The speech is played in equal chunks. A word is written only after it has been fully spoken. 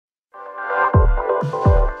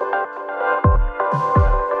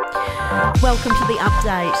Welcome to The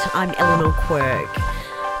Update. I'm Eleanor Quirk.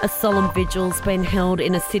 A solemn vigil's been held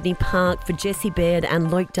in a Sydney park for Jessie Baird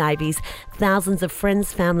and Luke Davies. Thousands of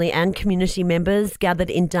friends, family and community members gathered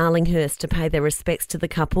in Darlinghurst to pay their respects to the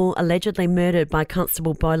couple allegedly murdered by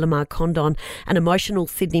Constable Lamar Condon and emotional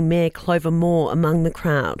Sydney Mayor Clover Moore among the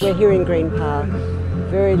crowd. We're here in Green Park. A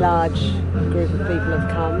very large group of people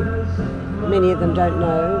have come. Many of them don't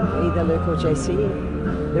know either Luke or Jessie.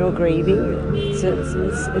 They're all grieving.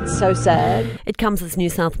 It's so sad. It comes as New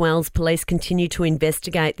South Wales Police continue to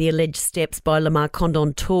investigate the alleged steps Lamar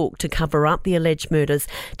Condon took to cover up the alleged murders.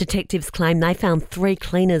 Detectives claim they found 3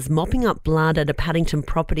 cleaners mopping up blood at a Paddington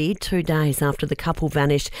property 2 days after the couple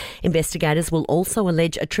vanished. Investigators will also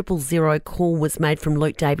allege a 000 call was made from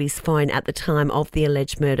Luke Davies' phone at the time of the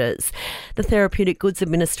alleged murders. The Therapeutic Goods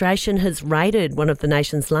Administration has raided one of the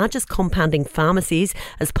nation's largest compounding pharmacies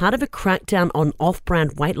as part of a crackdown on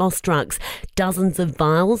off-brand weight loss drugs. Dozens of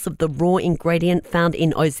vials of the raw ingredient found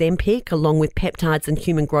in Ozempic, along with peptides and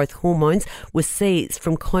human growth hormones, were seized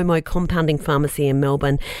from Como Compounding Pharmacy in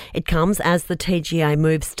Melbourne. It comes as the TGA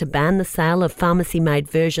moves to ban the sale of pharmacy-made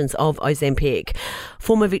versions of Ozempic.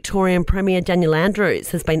 Former Victorian Premier Daniel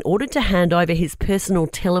Andrews has been ordered to hand over his personal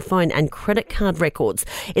telephone and credit card records.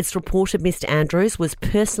 It's reported Mr Andrews was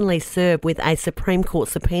personally served with a Supreme Court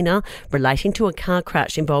subpoena relating to a car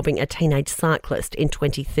crash involving a teenage cyclist in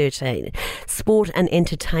 2013. Sport and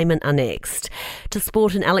entertainment are next. To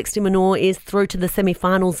sport, and Alex de Minaur is through to the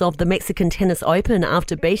semi-finals of the Mexican Tennis Open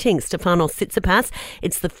after beating Stefanos Tsitsipas.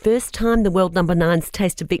 It's the first time the world number 9's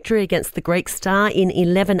tasted victory against the Greek star in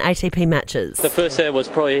 11 ATP matches. The first set was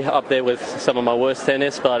probably up there with some of my worst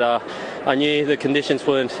tennis, but I knew the conditions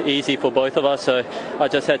weren't easy for both of us, so I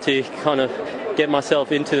just had to kind of get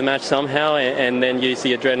myself into the match somehow and then use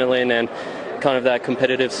the adrenaline and kind of that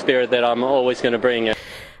competitive spirit that I'm always going to bring.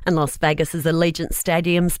 And Las Vegas's Allegiant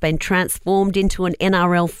Stadium's been transformed into an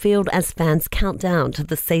NRL field as fans count down to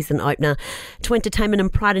the season opener. To entertainment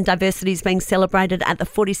and pride and diversity is being celebrated at the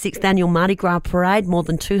 46th annual Mardi Gras Parade. More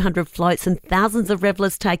than 200 floats and thousands of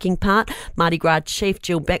revellers taking part. Mardi Gras Chief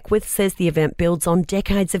Jill Beckwith says the event builds on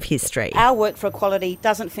decades of history. Our work for equality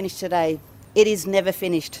doesn't finish today. It is never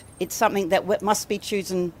finished. It's something that must be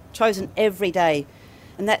chosen every day.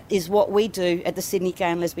 And that is what we do at the Sydney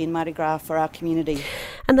Gay and Lesbian Mardi Gras for our community.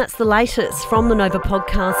 And that's the latest from the Nova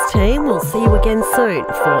podcast team. We'll see you again soon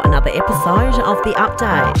for another episode of The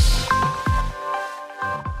Update.